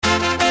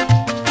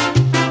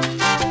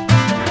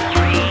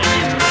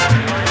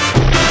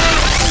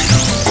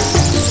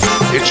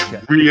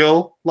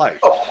real life.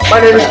 Oh, my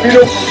name is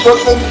Vito from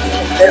Brooklyn,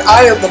 and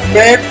I am the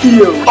man for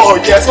you. Oh,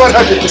 yes,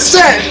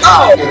 100%.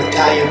 Oh! An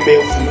Italian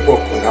meal from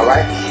Brooklyn, all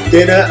right?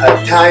 Dinner,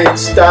 Italian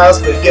style,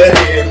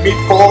 spaghetti and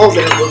meatballs,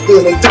 and we're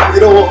gonna do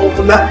it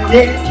all night.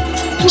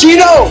 Yeah.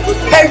 Gino!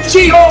 Hey,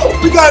 Gino!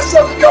 We got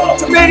something going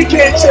to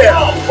Dominican here.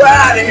 We're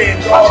out of here,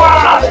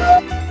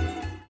 dog.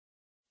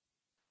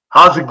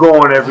 How's it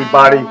going,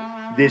 everybody?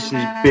 This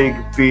is Big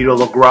Vito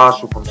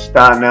from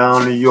Staten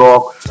Island, New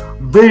York,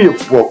 via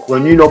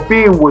Brooklyn. You know,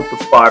 being with the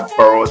five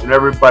boroughs, and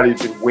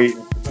everybody's been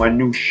waiting for my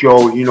new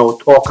show, you know,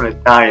 Talking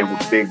Italian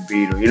with Big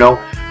Vito. You know,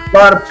 a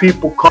lot of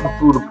people come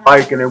through the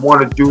pike and they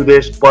want to do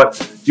this, but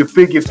you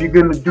figure if you're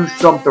going to do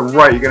something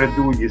right, you're going to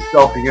do it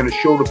yourself. You're going to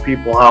show the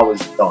people how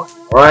it's done,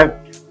 all right?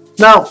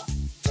 Now,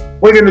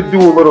 we're going to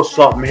do a little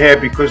something here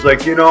because,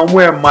 like, you know, I'm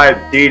wearing my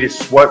Adidas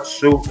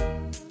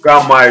sweatsuit,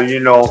 got my, you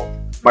know,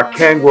 my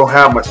kangaroo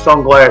hat, my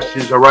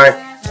sunglasses, all right?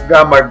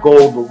 Got my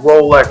gold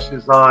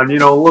Rolexes on, you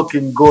know,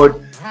 looking good,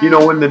 you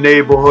know, in the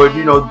neighborhood,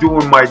 you know,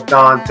 doing my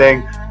darn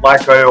thing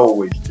like I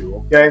always do,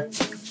 okay?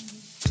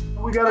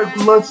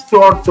 Let's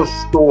start the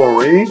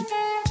story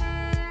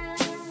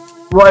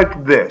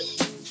like this.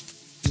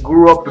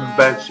 Grew up in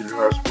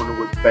Bensonhurst when it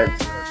was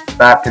Bensonhurst.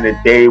 Back in the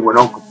day when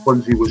Uncle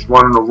Punzi was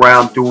running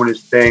around doing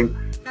his thing,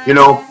 you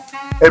know,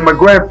 and my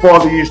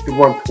grandfather used to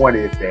run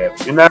 20th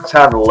Avenue, and that's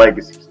how the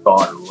legacy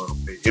started a little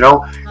bit, you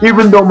know.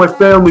 Even though my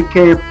family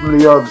came from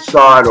the other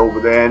side over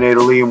there in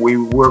Italy, and we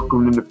were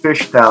working in the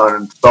fish town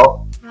and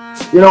stuff,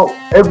 you know,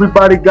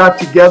 everybody got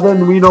together,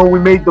 and, you know, we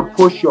made the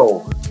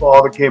pushover.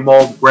 Father came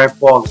over,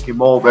 grandfather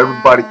came over,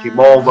 everybody came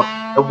over,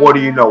 and what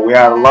do you know? We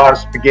had a lot of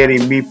spaghetti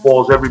and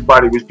meatballs.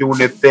 Everybody was doing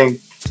their thing,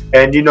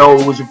 and, you know,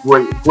 it was a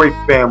great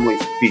family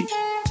feast.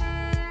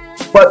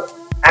 But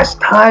as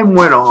time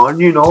went on,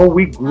 you know,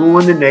 we grew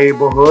in the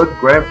neighborhood.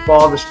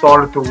 Grandfather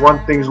started to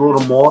run things a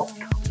little more,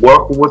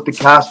 working with the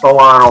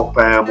Castellano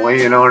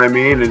family, you know what I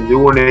mean, and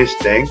doing his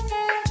thing.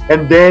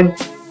 And then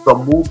the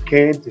move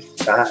came to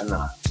Staten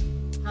Island,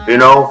 you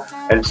know,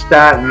 and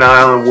Staten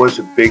Island was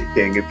a big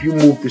thing. If you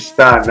moved to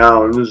Staten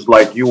Island, it was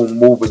like you were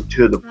moving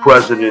to the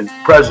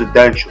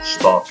presidential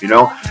stuff, you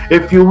know.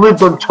 If you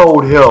lived on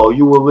Toad Hill,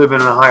 you were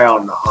living high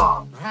on the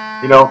hog,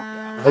 you know.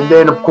 And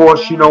then, of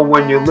course, you know,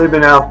 when you're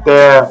living out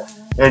there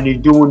and you're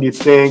doing your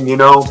thing, you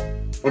know,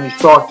 and you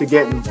start to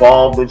get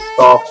involved in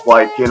stuff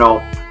like, you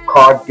know,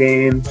 card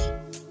games,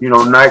 you know,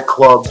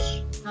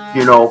 nightclubs,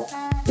 you know,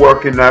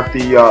 working at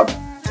the,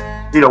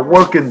 you know,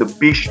 working the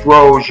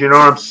bistros, you know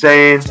what I'm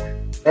saying?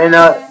 And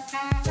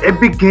it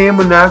became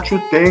a natural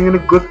thing and a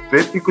good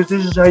fit because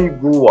this is how you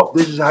grew up.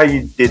 This is how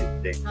you did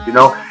things, you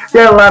know?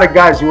 There are a lot of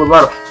guys who are a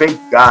lot of fake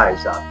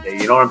guys out there,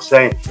 you know what I'm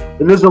saying?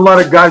 And there's a lot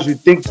of guys who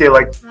think they're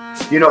like,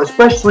 you know,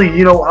 especially,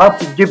 you know, I'll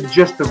give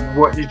just a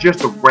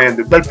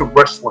random, like the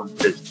wrestling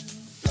business.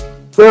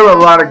 There are a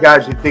lot of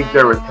guys who think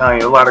they're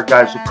Italian. A lot of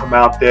guys who come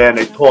out there and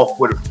they talk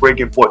with a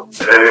friggin' voice.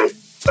 Hey,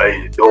 how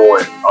you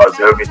doing? How's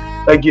everything?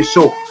 Like, you're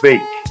so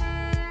fake.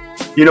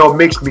 You know, it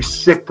makes me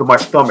sick to my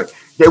stomach.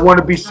 They want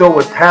to be so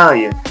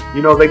Italian.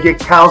 You know, they get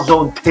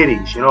calzone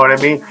titties. You know what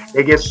I mean?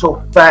 They get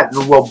so fat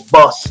and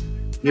robust.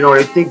 You know,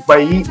 they think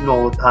by eating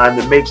all the time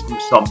it makes them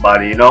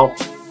somebody, you know?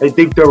 They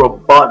think they're a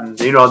button.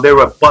 You know, they're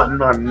a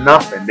button on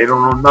nothing. They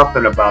don't know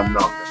nothing about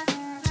nothing.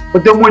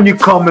 But then when you're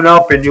coming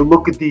up and you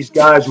look at these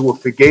guys who are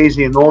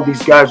fugazi and all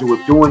these guys who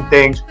are doing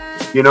things,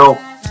 you know,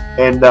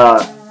 and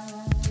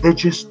they're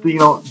just, you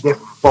know, they're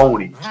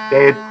phonies.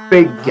 They're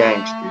fake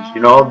gangsters,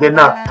 you know. They're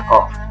not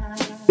tough.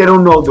 They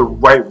don't know the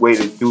right way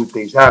to do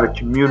things, how to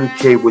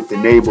communicate with the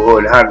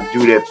neighborhood, how to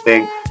do their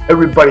thing.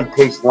 Everybody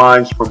takes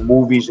lines from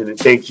movies and it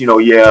thinks, you know,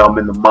 yeah, I'm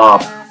in the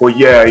mob. Or,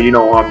 yeah, you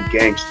know, I'm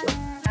gangster.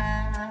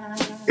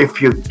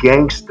 If you're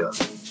gangster,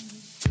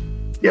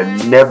 you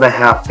never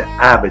have to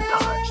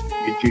advertise.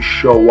 You just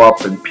show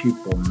up and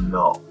people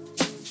know.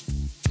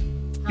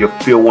 You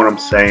feel what I'm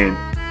saying?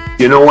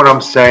 You know what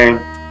I'm saying?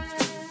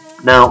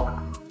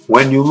 Now,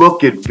 when you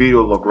look at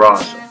Vito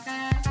LaGrassa,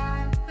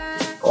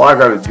 all I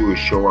gotta do is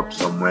show up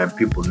somewhere and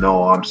people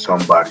know I'm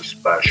somebody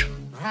special.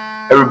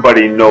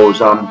 Everybody knows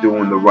I'm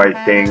doing the right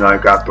thing. I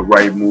got the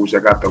right moves. I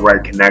got the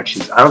right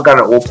connections. I don't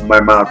gotta open my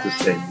mouth to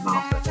say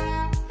nothing.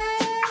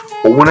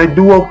 But when I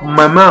do open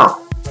my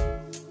mouth,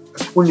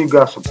 that's when you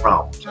got some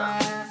problems,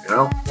 you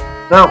know?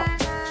 Now,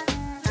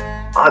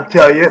 I'll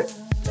tell you,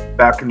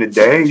 back in the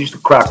day, I used to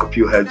crack a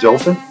few heads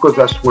open because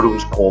that's what it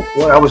was called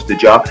for. That was the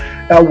job.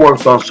 I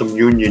worked on some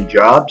union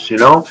jobs, you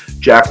know,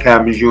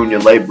 jackhammers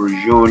union, laborers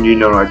union, you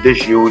know,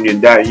 this union,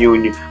 that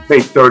union,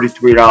 made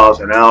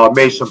 $33 an hour,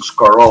 made some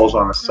scarrols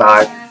on the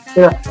side.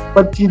 Yeah,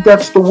 but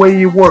that's the way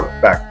you work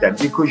back then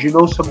because you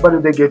know somebody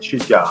that gets your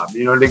job.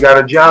 You know, they got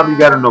a job, you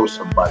got to know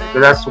somebody. But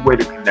that's the way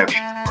the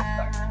connections work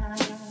back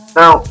then.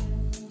 Now,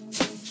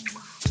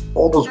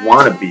 all those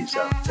wannabes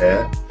out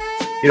there,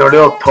 you know,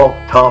 they'll talk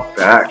tough,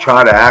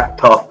 try to act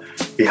tough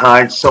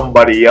behind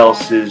somebody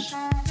else's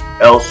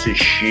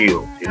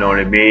shield. You know what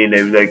I mean?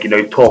 They like, you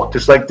know, talk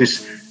just like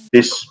this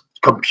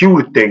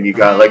computer thing you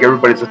got. Like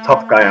everybody's a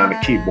tough guy on the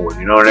keyboard,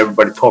 you know, and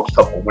everybody talks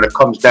tough. But when it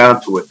comes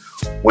down to it,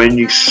 when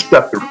you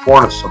step in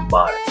front of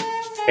somebody,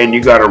 and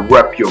you gotta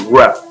rep your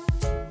rep.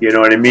 You know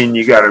what I mean?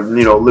 You gotta,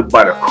 live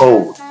by the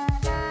code.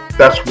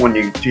 That's when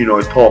you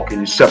talk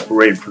and you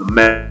separate from the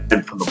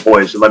men from the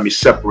boys. And let me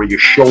separate your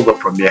shoulder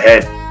from your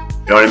head.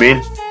 You know what I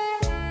mean?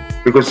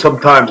 Because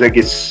sometimes I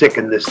get sick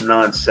of this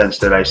nonsense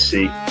that I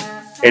see.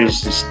 And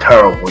it's just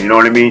terrible, you know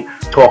what I mean?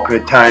 Talking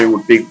Italian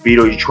with Big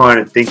Vito, you're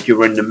trying to think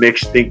you're in the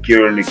mix, think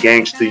you're in the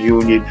gangster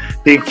union,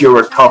 think you're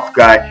a tough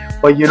guy.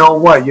 But you know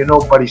what? You're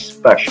nobody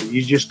special.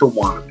 You're just a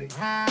wannabe.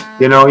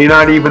 You're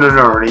not even an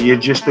earner. You're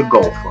just a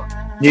gopher.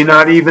 You're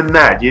not even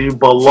that. You're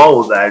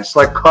below that. It's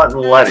like cutting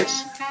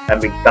lettuce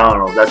at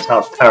McDonald's. That's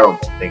how terrible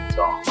things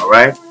are, all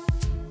right?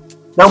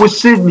 Now we're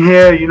sitting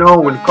here,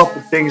 when a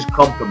couple things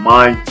come to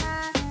mind.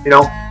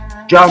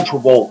 John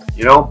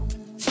Travolta,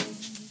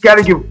 got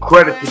to give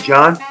credit to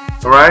John,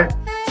 all right?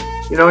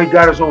 He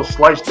got his own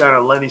slice down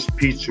at Lenny's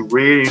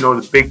Pizzeria.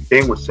 The big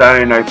thing with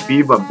Saturday Night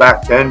Fever. And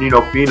back then, being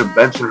in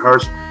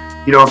Bensonhurst,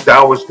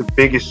 that was the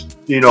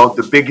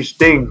biggest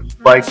thing.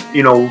 Like,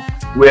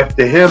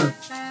 after him,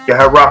 you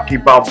had Rocky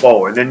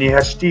Balboa. And then you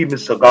had Steven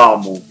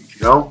Seagal movies,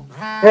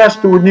 It has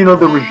to do with,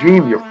 the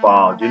regime you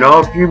followed.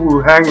 If you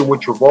were hanging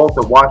with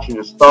Travolta, watching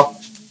the stuff,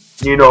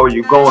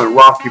 you're going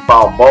Rocky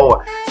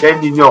Balboa.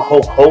 Then,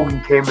 Hulk Hogan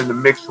came in the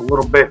mix a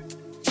little bit,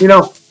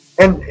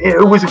 and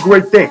it was a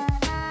great thing.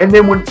 And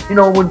then when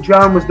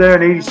John was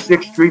there in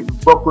 86th Street in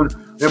Brooklyn,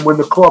 and when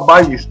the club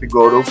I used to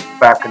go to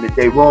back in the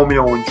day,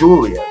 Romeo and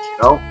Juliet,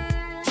 and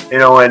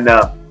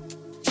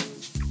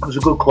it was a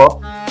good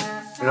club,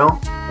 a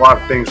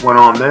lot of things went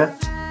on there.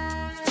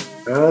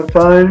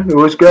 Fine, it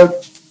was good.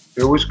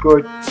 It was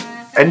good.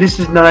 And this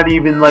is not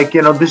even like,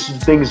 this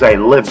is things I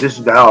lived. This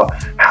is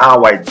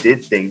how I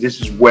did things. This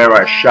is where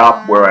I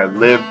shop, where I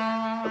lived.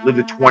 I lived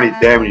at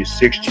 20th Avenue,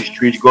 60th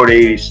Street. You go to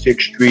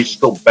 86th Street,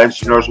 still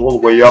Bensonhurst, all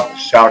the way up to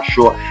South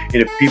Shore.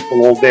 And the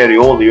people all there,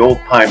 all the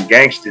old-time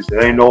gangsters,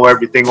 they know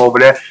everything over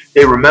there.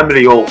 They remember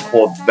the old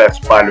Corvettes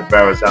by the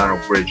Verrazano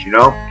Bridge,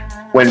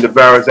 when the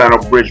Verrazano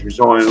Bridge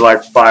was only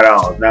like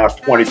 $5. Now it's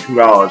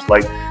 $22.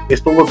 Like, they're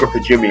still looking for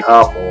Jimmy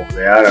Hoffa over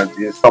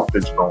there.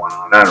 Something's going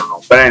on. I don't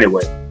know. But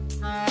anyway,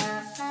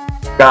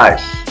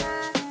 guys,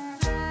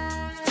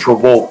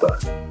 Travolta,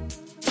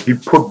 he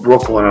put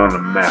Brooklyn on the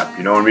map.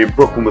 You know what I mean?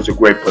 Brooklyn was a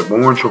great place. When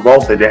we were in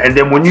Travolta there, and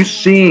then when you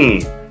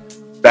seen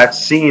that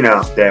scene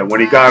out there, when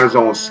he got his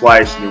own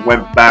slice and he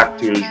went back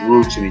to his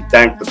roots and he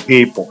thanked the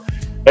people,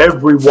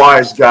 every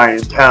wise guy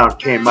in town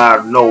came out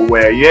of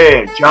nowhere.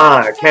 Yeah,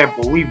 John, I can't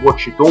believe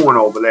what you're doing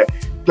over there.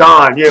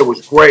 John, yeah, it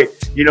was great.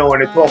 And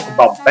they talk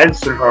about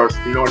Bensonhurst,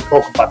 and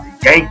talk about the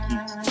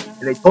Yankees,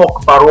 and they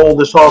talk about all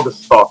this other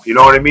stuff, you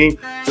know what I mean?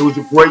 It was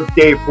a great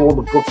day for all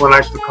the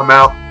Brooklynites to come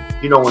out,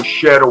 and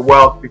share the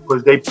wealth,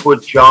 because they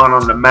put John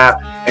on the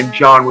map, and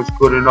John was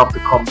good enough to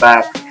come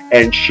back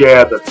and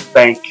share the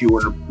thank you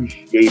and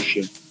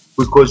appreciation,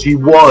 because he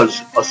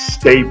was a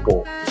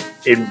staple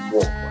in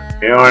Brooklyn,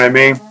 you know what I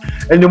mean?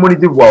 And then when he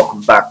did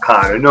Welcome Back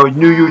Kotter,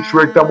 New You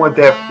Trick, I went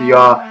to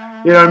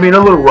FDR, you know what I mean? A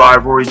little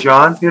rivalry,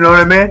 John, you know what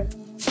I mean?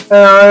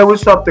 There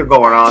was something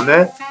going on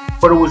there,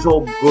 but it was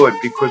all good,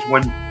 because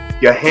when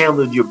you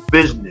handled your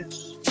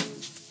business,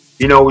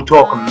 we're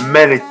talking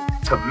men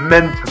to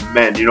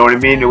men, you know what I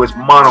mean? It was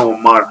mano a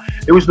mano.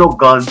 There was no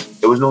guns,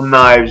 there was no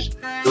knives,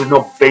 there was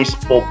no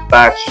baseball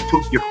bats. You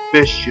took your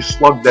fist, you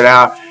slugged it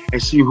out,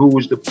 and see who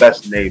was the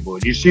best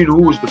neighborhood. You see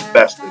who was the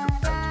best of the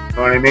best, you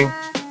know what I mean?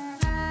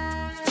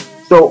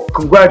 So,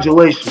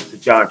 congratulations to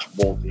John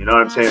Travolta, you know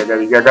what I'm saying?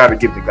 I got to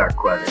give the guy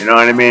credit, you know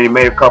what I mean? He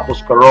made a couple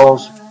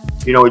scarols,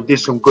 he did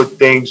some good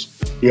things.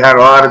 He had a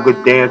lot of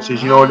good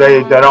dances,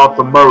 that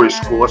Arthur Murray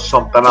School is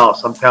something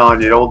else. I'm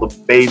telling you, all the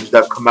babes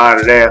that come out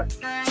of there.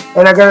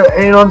 And I got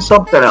on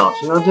something else.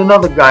 There's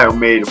another guy who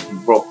made it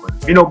from Brooklyn.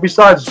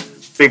 Besides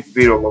Big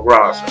Vito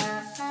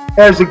LaGraza,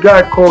 there's a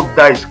guy called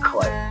Dice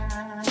Clay.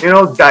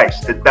 Dice,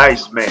 the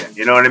Dice Man,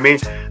 you know what I mean?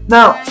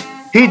 Now,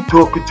 he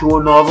took it to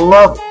another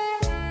level.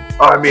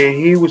 I mean,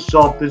 he was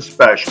something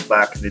special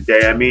back in the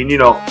day. I mean,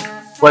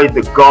 played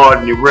the guard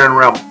and he ran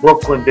around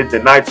Brooklyn, did the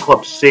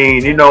nightclub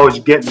scene. He's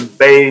getting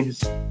babes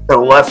to the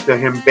left of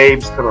him,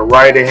 babes to the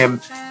right of him,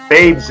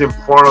 babes in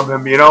front of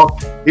him,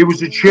 He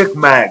was a chick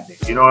magnet,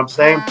 you know what I'm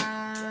saying?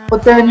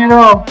 But then,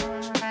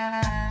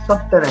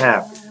 something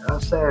happened. I'm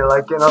saying,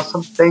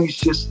 some things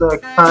just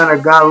kind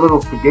of got a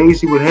little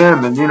fugazi with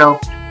him. And,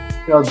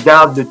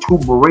 down the two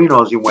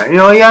Marinos he went. He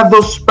had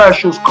those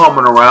specials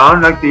coming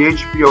around, like the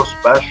HBO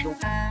special,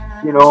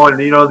 and,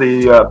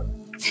 the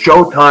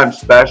Showtime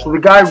special. The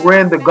guy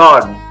ran the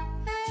garden,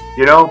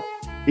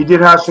 He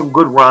did have some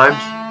good rhymes,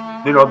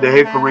 the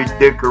Hickory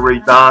Dickory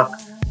Dock,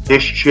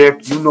 this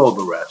chick,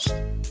 the rest.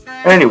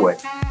 Anyway,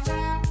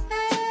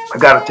 I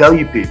gotta tell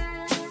you people,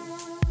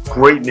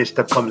 greatness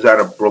that comes out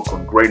of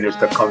Brooklyn, greatness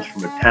that comes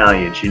from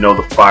Italians,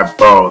 the 5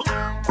 boroughs,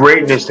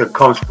 greatness that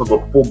comes from the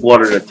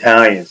full-blooded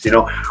Italians,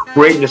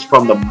 greatness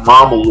from the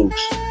Mamelukes,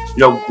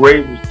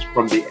 greatness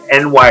from the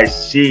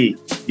NYC,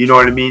 you know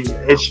what I mean?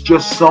 It's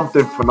just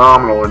something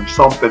phenomenal and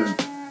something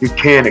you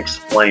can't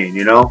explain,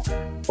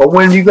 But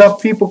when you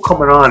got people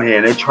coming on here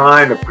and they're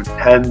trying to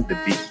pretend to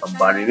be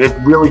somebody, they're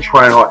really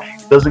trying hard.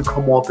 doesn't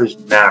come off as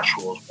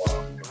natural as what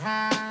I'm doing.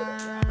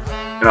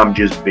 And I'm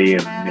just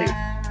being me.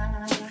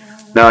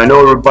 Now, I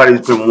know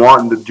everybody's been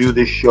wanting to do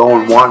this show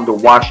and wanting to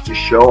watch the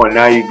show, and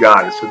now you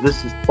got it. So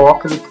this is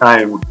Talking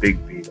Italian with Big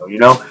Vito, you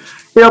know?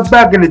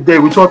 Back in the day,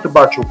 we talked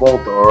about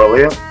Travolta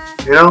earlier,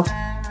 you know?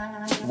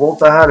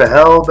 Travolta had a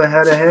hell of a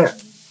head of hair,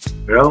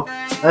 you know?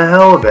 A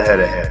hell of a head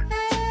of hair.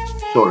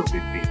 So did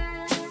Big Vito.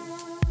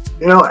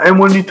 You know, and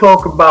when you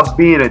talk about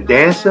being a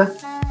dancer,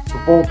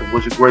 Travolta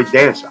was a great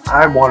dancer.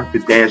 I wanted to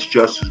dance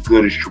just as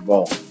good as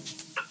Travolta.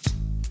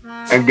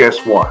 And guess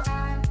what?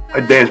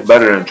 I dance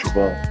better than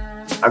Travolta.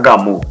 I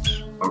got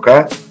moves,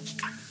 okay?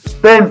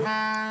 Then,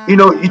 you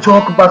know, you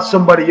talk about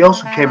somebody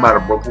else who came out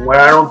of Brooklyn where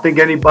I don't think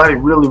anybody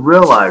really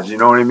realized, you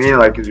know what I mean?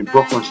 Like, is it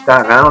Brooklyn,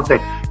 Staten? I don't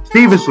think.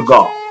 Steven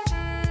Seagal.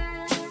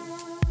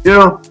 You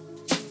know,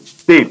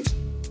 Steve.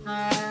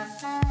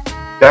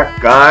 That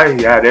guy,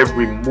 he had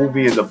every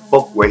movie in the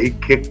book where he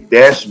kicked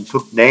ass and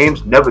took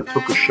names, never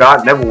took a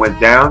shot, never went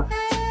down.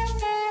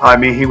 I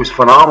mean, he was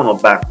phenomenal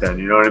back then,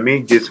 you know what I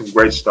mean? Did some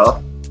great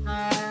stuff.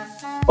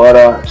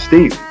 But,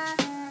 Steve,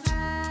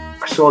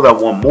 I saw that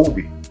one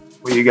movie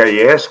where you got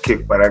your ass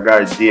kicked by that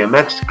guy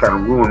DMX. Kind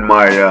of ruined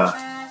my,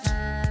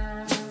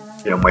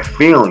 my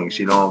feelings.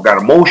 You know, got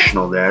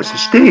emotional there. I said,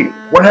 Steve,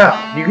 what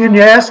happened? You getting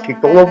your ass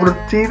kicked all over the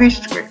TV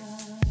screen?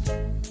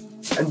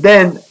 And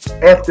then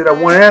after that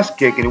one ass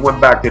kick, and he went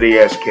back to the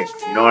ass kick.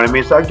 You know what I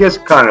mean? So I guess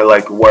kind of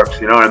like it works.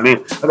 You know what I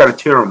mean? I got a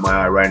tear in my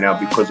eye right now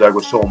because I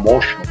was so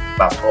emotional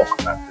about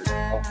talking about this.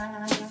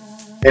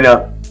 You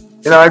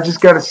know, I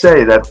just got to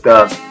say that.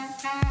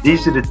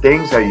 These are the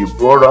things that you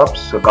brought up,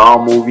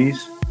 Seagal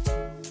movies,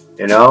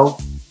 you know,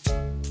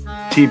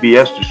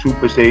 TBS, the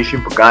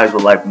Superstation for guys that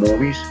like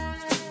movies.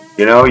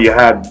 You know, you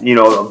had, you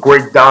know, a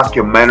great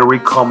documentary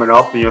coming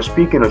up. And, you know,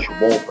 speaking of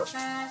Travolta,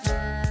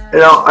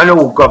 you know, I know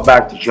we'll go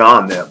back to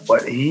John there,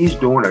 but he's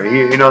doing it.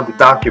 You know, the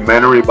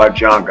documentary about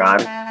John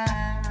Gotti,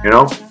 you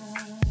know,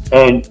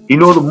 and, you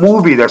know, the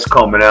movie that's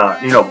coming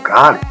out, you know,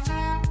 Gotti.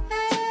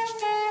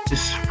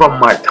 This is from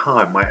my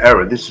time, my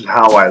era. This is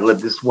how I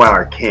lived. This is where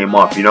I came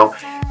up, you know.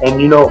 And,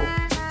 you know,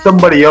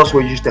 somebody else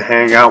we used to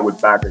hang out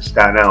with back in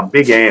Staten Island,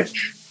 Big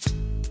Ange.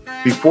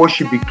 Before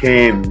she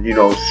became, you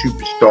know,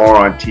 superstar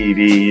on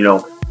TV, you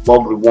know,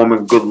 lovely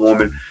woman, good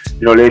woman.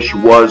 You know, there she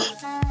was,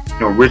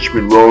 you know,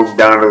 Richmond Road,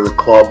 down to the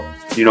club,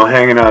 you know,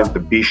 hanging out at the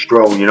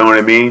bistro, you know what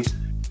I mean?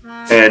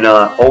 And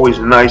always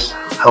nice,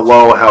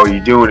 hello, how are you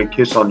doing? A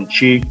kiss on the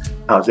cheek.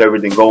 How's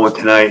everything going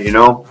tonight, you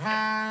know?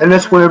 And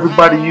that's when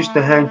everybody used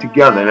to hang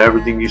together and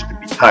everything used to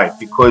be tight.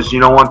 Because, you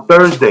know, on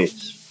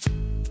Thursdays,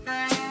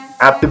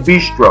 at the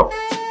bistro,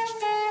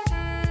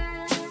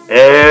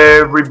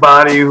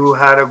 everybody who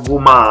had a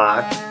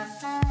gumad,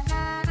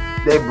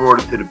 they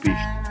brought it to the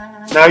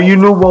bistro. Now, you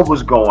knew what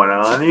was going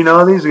on. You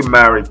know, these are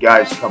married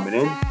guys coming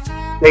in.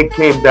 They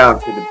came down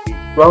to the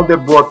bistro. They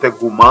brought their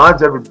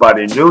gumads.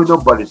 Everybody knew.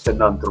 Nobody said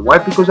nothing to the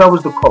wife because that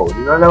was the code.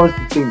 You know, that was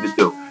the thing to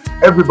do.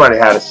 Everybody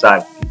had a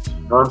side piece.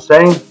 You know what I'm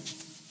saying?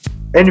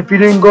 And if you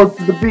didn't go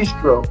to the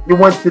bistro, you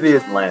went to the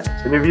Atlantis.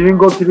 And if you didn't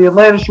go to the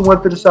Atlantis, you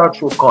went to the South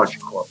Shore Country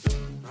Club.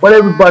 But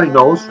everybody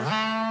knows,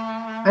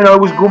 you know,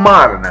 it was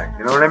Gumada night.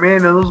 You know what I mean?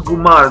 And those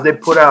Gumadas, they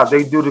put out,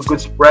 they do the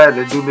good spread,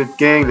 they do the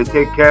thing, they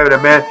take care of the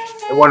man.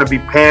 They want to be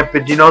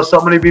pampered. You know,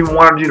 some of them even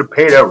wanted you to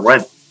pay their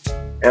rent.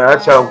 And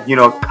that's how, you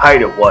know,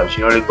 tight it was.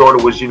 You know, they thought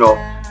it was, you know,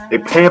 they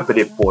pampered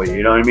it for you.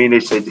 You know what I mean? They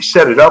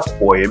set it up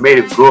for you, made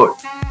it good.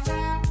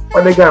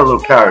 But they got a little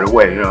carried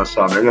away, you know,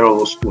 something. They got a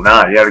little spoon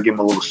out. You got to give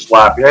them a little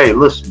slap. Hey,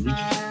 listen, you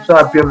just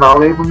slap your mouth,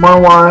 leaving my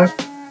wife.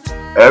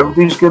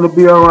 Everything's going to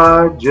be all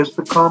right. Just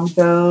to calm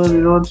down, you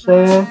know what I'm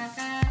saying?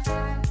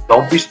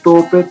 Don't be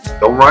stupid.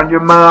 Don't run your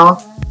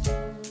mouth.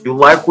 You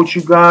like what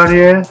you got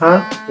here,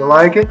 huh? You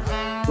like it?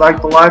 You like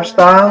the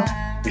lifestyle?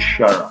 Just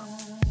shut up.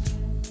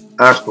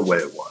 That's the way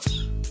it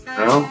was,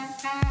 you know?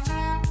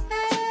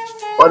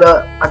 But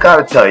I got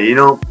to tell you, you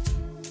know,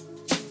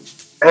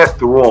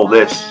 after all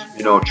this,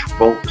 you know,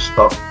 Travolta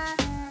stuff,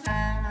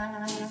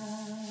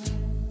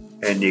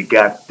 and you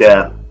got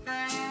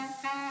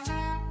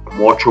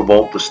more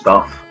Travolta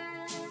stuff,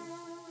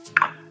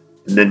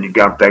 and then you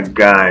got that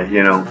guy,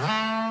 you know,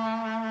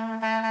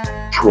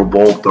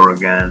 Travolta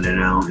again, you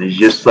know. It's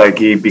just like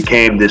he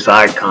became this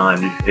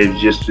icon. It's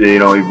just, you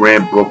know, he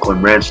ran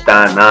Brooklyn, ran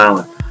Staten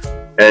Island,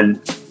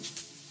 and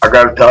I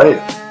gotta tell you,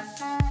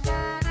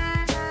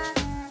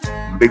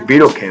 Big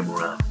Vito came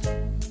around.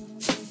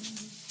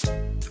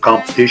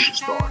 Competition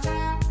started.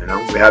 You know,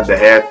 we had the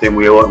hair thing.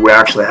 We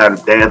actually had a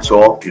dance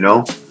off. You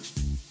know,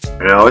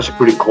 it's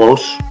pretty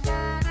close.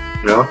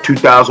 You know,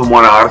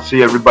 2001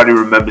 Odyssey. Everybody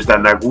remembers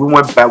that night. We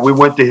went back. We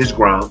went to his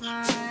grounds.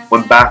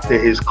 Went back to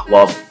his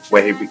club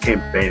where he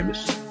became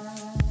famous.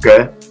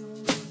 Okay.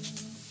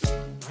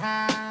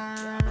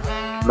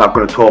 I'm not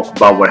going to talk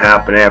about what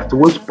happened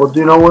afterwards, but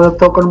you know what I'm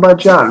talking about,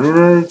 John. You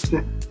know,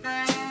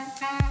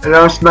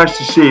 it's nice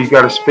to see he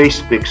got his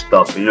face fixed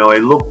up. You know, he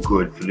looked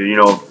good for the, you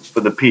know, for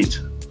the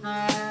pizza.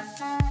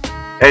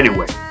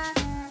 Anyway,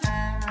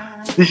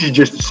 This is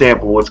just a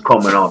sample of what's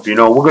coming up. You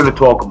know, we're going to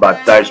talk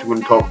about Dice. We're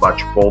going to talk about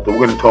Travolta.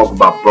 We're going to talk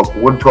about Brooklyn.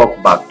 We're going to talk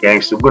about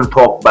gangster. We're going to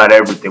talk about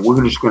everything.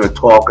 We're just going to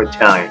talk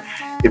Italian.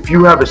 If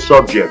you have a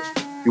subject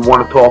you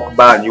want to talk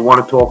about and you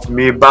want to talk to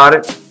me about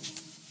it,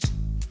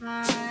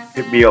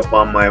 hit me up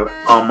on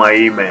my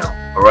email.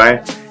 All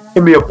right.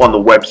 Hit me up on the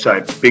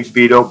website, Big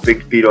Vito,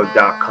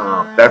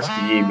 BigVito.com. That's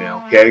the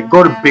email, okay?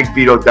 Go to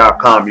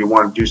BigVito.com. You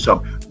want to do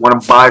something.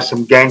 Want to buy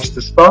some gangster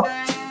stuff?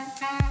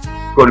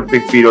 Go to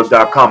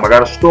BigVito.com. I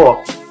got a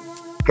store,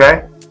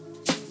 okay?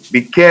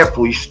 Be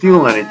careful. You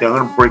steal anything, I'm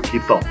going to break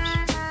your thumbs.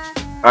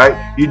 All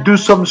right? You do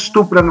something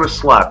stupid, I'm going to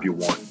slap you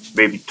one,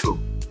 maybe two.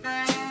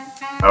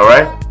 All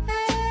right?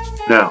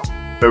 Now,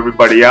 for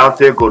everybody out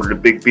there, go to the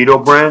Big Vito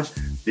brand.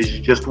 This is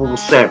just a little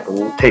sample, a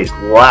little taste,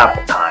 a little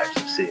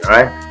appetizer, see, all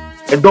right?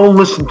 And don't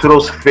listen to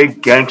those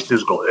fake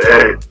gangsters go,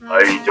 hey, how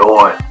you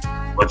doing?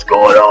 What's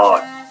going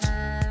on?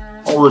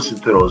 Don't listen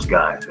to those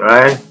guys, all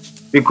right?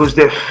 Because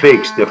they're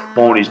fakes, they're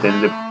phonies,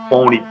 they're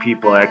phony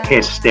people. I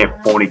can't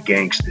stand phony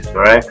gangsters, all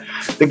right?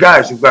 The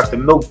guys who've got the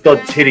milk dud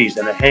titties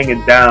and are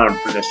hanging down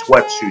from their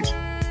sweatsuits,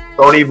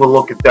 don't even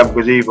look at them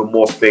because they're even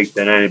more fake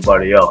than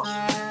anybody else,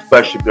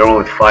 especially if they're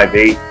only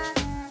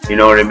 5'8", you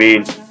know what I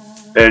mean?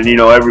 And, you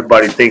know,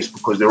 everybody thinks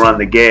because they're on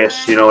the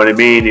gas, you know what I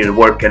mean, you're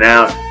working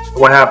out.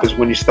 What happens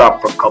when you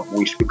stop for a couple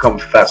weeks? You become a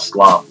fat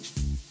slob.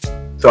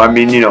 So, I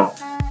mean, you know,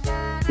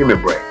 give me a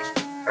break,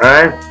 all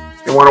right?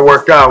 You want to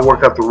work out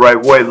the right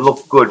way,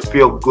 look good,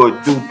 feel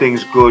good, do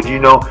things good, you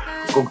know,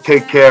 go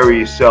take care of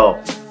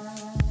yourself.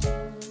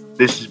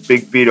 This is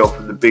Big Vito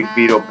from the Big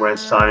Vito brand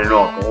signing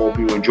off. I hope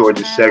you enjoyed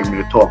this segment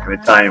of Talking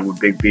Italian with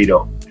Big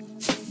Vito.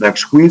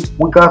 Next week,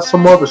 we got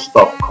some other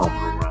stuff coming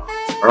around,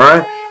 all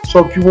right?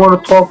 So if you want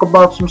to talk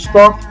about some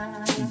stuff,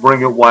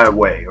 bring it my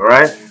way, all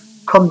right?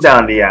 Come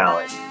down the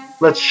alley.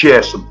 Let's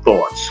share some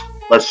thoughts.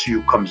 Let's see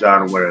who comes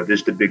out and where.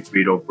 This is the Big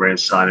Vito brand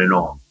signing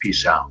off.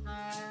 Peace out.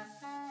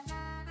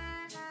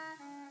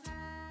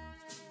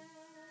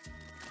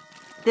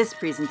 This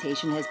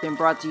presentation has been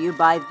brought to you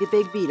by the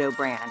Big Vito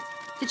brand.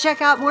 To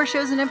check out more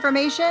shows and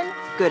information,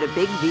 go to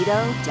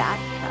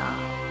BigVito.com.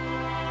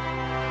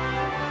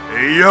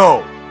 Hey,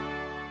 yo!